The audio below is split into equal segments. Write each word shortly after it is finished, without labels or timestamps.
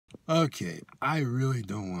Okay, I really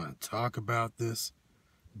don't want to talk about this,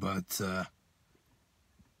 but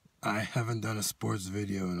I haven't done a sports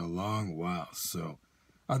video in a long while, so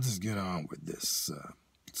I'll just get on with this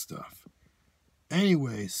stuff.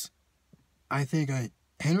 Anyways, I think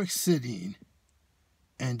Henrik Sedin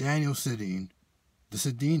and Daniel Sedin, the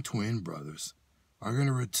Sedin twin brothers, are going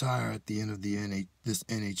to retire at the end of this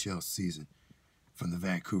NHL season from the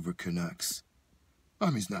Vancouver Canucks. I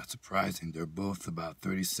mean, it's not surprising. They're both about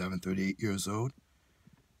 37, 38 years old,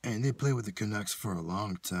 and they played with the Canucks for a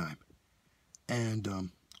long time. And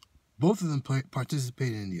both of them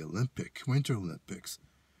participated in the Winter Olympics,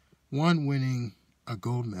 one winning a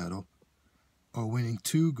gold medal or winning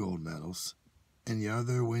 2 gold medals, and the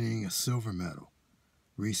other winning a silver medal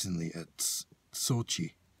recently at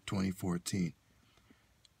Sochi 2014.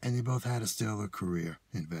 And they both had a stellar career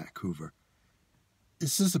in Vancouver.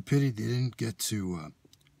 It's just a pity they didn't get to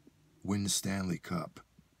win the Stanley Cup.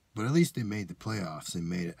 But at least they made the playoffs. They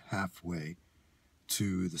made it halfway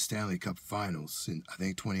to the Stanley Cup Finals in, I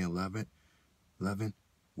think, 2011,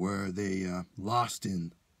 where they lost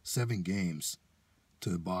in 7 games to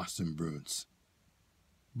the Boston Bruins.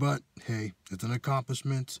 But, hey, it's an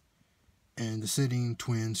accomplishment, and the Sedin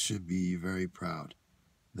Twins should be very proud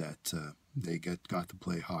that they got to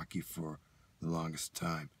play hockey for the longest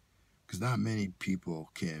time. Because not many people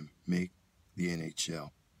can make the NHL,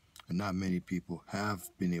 and not many people have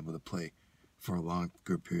been able to play for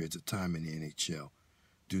longer periods of time in the NHL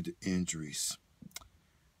due to injuries.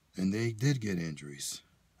 And they did get injuries.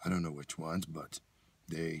 I don't know which ones, but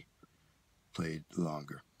they played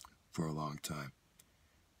longer for a long time.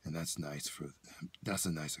 And that's nice for them. That's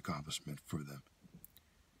a nice accomplishment for them.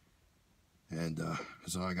 And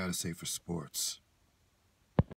that's all I got to say for sports.